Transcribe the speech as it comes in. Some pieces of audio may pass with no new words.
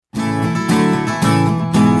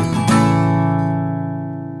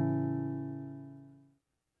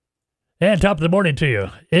And top of the morning to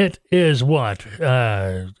you. It is what?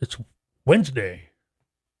 It's Wednesday,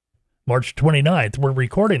 March 29th. We're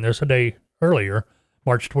recording this a day earlier,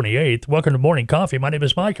 March 28th. Welcome to Morning Coffee. My name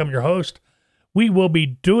is Mike. I'm your host. We will be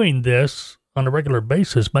doing this on a regular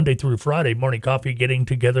basis, Monday through Friday, Morning Coffee, getting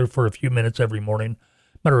together for a few minutes every morning.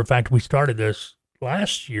 Matter of fact, we started this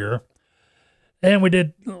last year, and we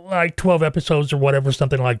did like 12 episodes or whatever,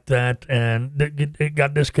 something like that, and it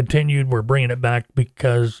got discontinued. We're bringing it back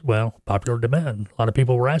because, well, popular demand. A lot of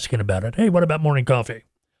people were asking about it. Hey, what about morning coffee?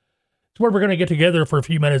 It's where we're going to get together for a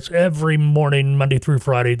few minutes every morning, Monday through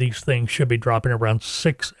Friday. These things should be dropping around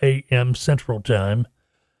 6 a.m. Central Time.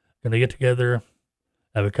 Going to get together,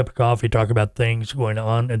 have a cup of coffee, talk about things going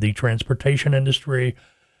on in the transportation industry,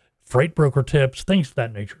 freight broker tips, things of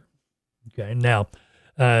that nature. Okay, now,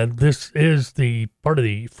 this is the part of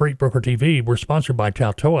the Freight Broker TV. We're sponsored by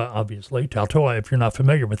TALTOA, obviously. TALTOA, if you're not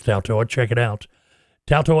familiar with TALTOA, check it out.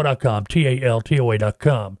 TALTOA.com,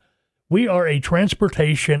 TALTOA.com. We are a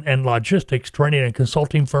transportation and logistics training and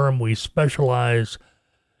consulting firm. We specialize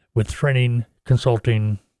with training,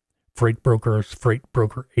 consulting, freight brokers, freight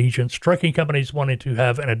broker agents, trucking companies wanting to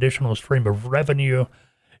have an additional stream of revenue.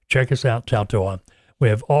 Check us out, TALTOA. We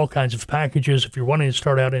have all kinds of packages. If you're wanting to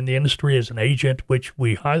start out in the industry as an agent, which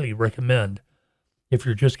we highly recommend if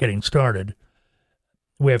you're just getting started,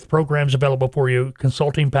 we have programs available for you,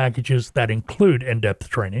 consulting packages that include in-depth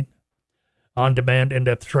training, on-demand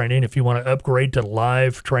in-depth training. If you want to upgrade to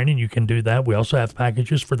live training, you can do that. We also have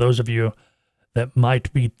packages for those of you that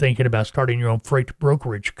might be thinking about starting your own freight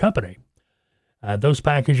brokerage company. Those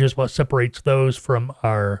packages, what separates those from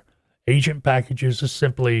our agent packages is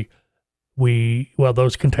simply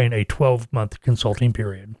those contain a 12-month consulting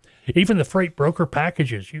period. Even the freight broker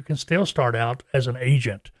packages, you can still start out as an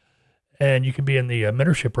agent, and you can be in the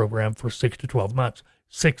mentorship program for 6 to 12 months.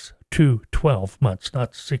 6 to 12 months,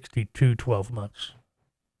 not 60 to 12 months.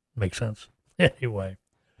 Makes sense? Anyway.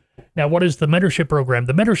 Now, what is the mentorship program?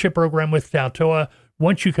 The mentorship program with TALTOA,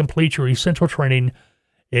 once you complete your essential training,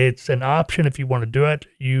 it's an option if you want to do it.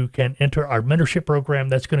 You can enter our mentorship program.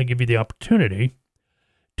 That's going to give you the opportunity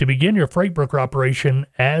to begin your freight broker operation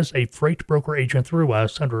as a freight broker agent through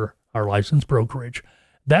us under our licensed brokerage.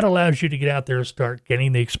 That allows you to get out there and start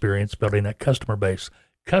getting the experience building that customer base.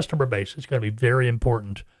 Customer base is going to be very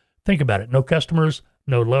important. Think about it. No customers,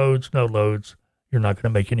 no loads, you're not going to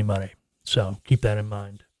make any money. So keep that in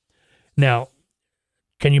mind. Now,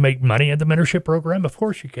 can you make money in the mentorship program? Of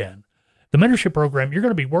course you can. The mentorship program, you're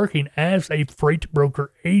going to be working as a freight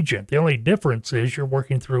broker agent. The only difference is you're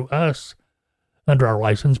working through us under our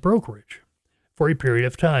licensed brokerage for a period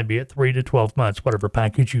of time, be it 3 to 12 months, whatever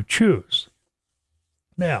package you choose.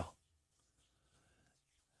 Now,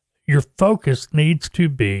 your focus needs to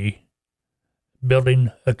be building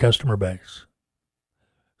a customer base.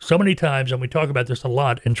 So many times, and we talk about this a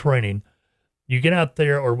lot in training, you get out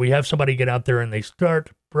there, or we have somebody get out there and they start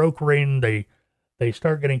brokering, they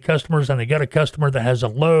start getting customers, and they got a customer that has a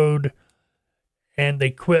load, and they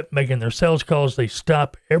quit making their sales calls. They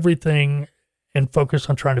stop everything and focus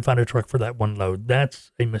on trying to find a truck for that one load.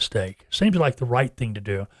 That's a mistake. Seems like the right thing to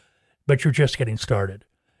do, but you're just getting started.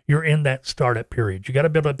 You're in that startup period. You got to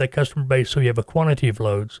build up that customer base so you have a quantity of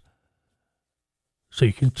loads so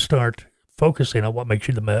you can start focusing on what makes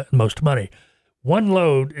you the most money. One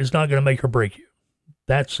load is not going to make or break you.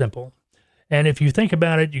 That's simple. And if you think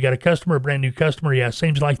about it, you got a customer, a brand new customer. Yeah,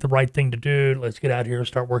 seems like the right thing to do. Let's get out here and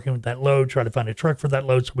start working with that load, try to find a truck for that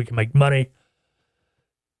load so we can make money.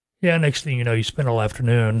 Yeah, next thing you know, you spend all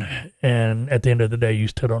afternoon, and at the end of the day, you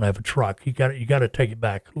still don't have a truck. You got to take it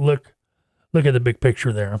back. Look at the big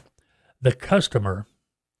picture there. The customer,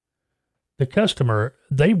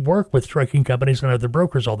 they work with trucking companies and other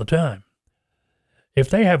brokers all the time.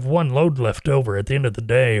 If they have one load left over at the end of the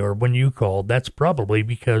day or when you call, that's probably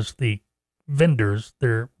because the vendors,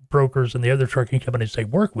 their brokers, and the other trucking companies they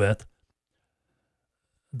work with,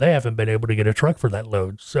 they haven't been able to get a truck for that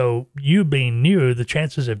load. So you being new, the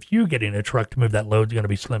chances of you getting a truck to move that load is going to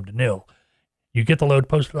be slim to nil. You get the load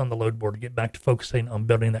posted on the load board to get back to focusing on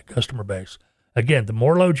building that customer base. Again, the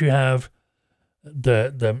more loads you have,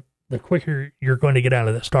 the quicker you're going to get out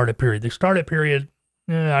of the startup period. The startup period,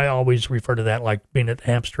 I always refer to that like being a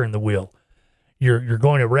hamster in the wheel. You're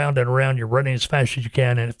going around and around, you're running as fast as you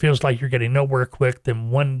can, and it feels like you're getting nowhere quick. Then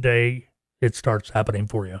one day it starts happening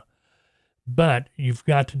for you. But you've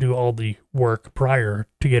got to do all the work prior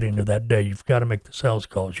to getting to that day. You've got to make the sales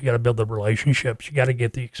calls. You got to build the relationships. You got to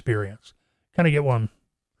get the experience. Kind of get one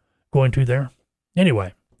going to there.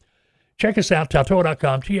 Anyway, check us out,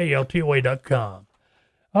 TALTOA.com, TALTOA.com.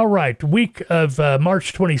 All right, week of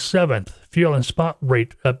March 27th, fuel and spot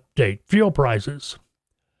rate update. Fuel prices.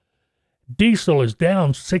 Diesel is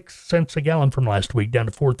down 6 cents a gallon from last week, down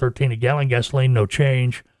to $4.13 a gallon. Gasoline, no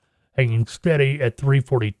change, hanging steady at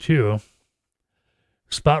 $3.42.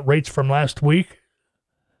 Spot rates from last week.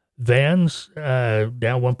 Vans down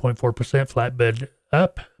 1.4%, flatbed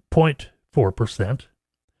up 0.4%.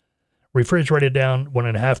 Refrigerated down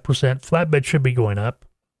 1.5%. Flatbed should be going up.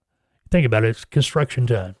 Think about it, it's construction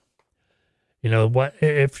time. You know what?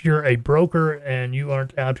 If you're a broker and you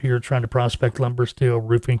aren't out here trying to prospect lumber, steel,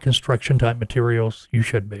 roofing, construction type materials, you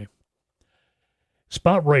should be.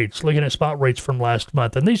 Spot rates, looking at spot rates from last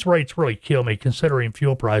month, and these rates really kill me considering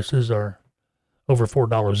fuel prices are over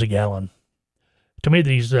 $4 a gallon. To me,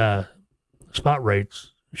 these spot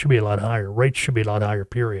rates should be a lot higher. Rates should be a lot higher,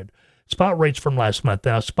 period. Spot rates from last month.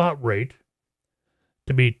 Now, spot rate,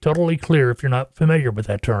 to be totally clear, if you're not familiar with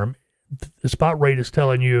that term, the spot rate is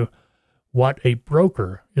telling you what a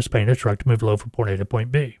broker is paying a truck to move load from point A to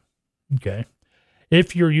point B. Okay.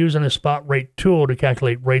 If you're using a spot rate tool to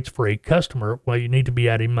calculate rates for a customer, well, you need to be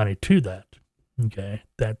adding money to that. Okay.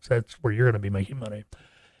 That's where you're going to be making money.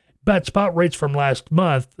 But spot rates from last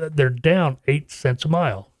month, they're down 8 cents a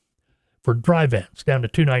mile. For dry vans, down to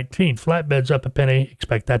 $2.19. Flatbeds up a penny.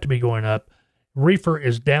 Expect that to be going up. Reefer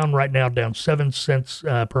is down right now, down 7 cents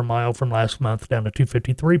per mile from last month, down to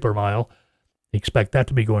 $2.53 per mile. Expect that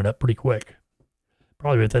to be going up pretty quick.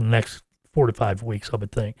 Probably within the next 4 to 5 weeks, I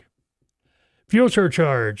would think. Fuel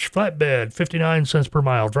surcharge, flatbed, 59 cents per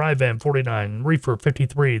mile. Dry van, 49. Reefer,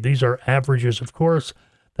 53. These are averages, of course.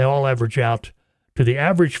 They all average out to the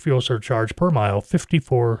average fuel surcharge per mile,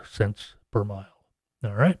 54 cents per mile.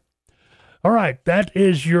 All right. All right. That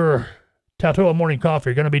is your TALTOA morning coffee.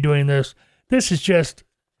 You're going to be doing this. This is just,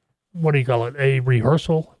 what do you call it? A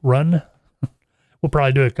rehearsal run. We'll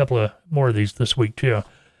probably do a couple of more of these this week too.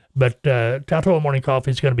 But TALTOA morning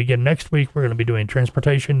coffee is going to begin next week. We're going to be doing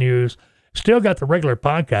transportation news. Still got the regular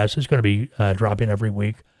podcast. It's going to be dropping every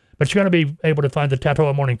week. But you're going to be able to find the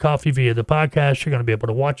TALTOA morning coffee via the podcast. You're going to be able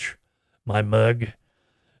to watch my mug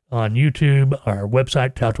on YouTube, our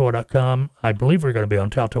website, TALTOA.com. I believe we're going to be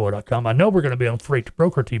on TALTOA.com. I know we're going to be on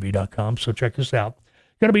FreightBrokerTV.com, so check us out.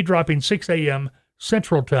 Going to be dropping 6 a.m.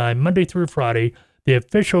 Central Time, Monday through Friday. The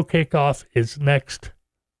official kickoff is next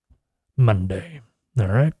Monday. All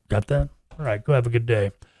right, got that? All right, go have a good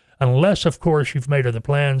day. Unless, of course, you've made other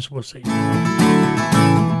plans. We'll see.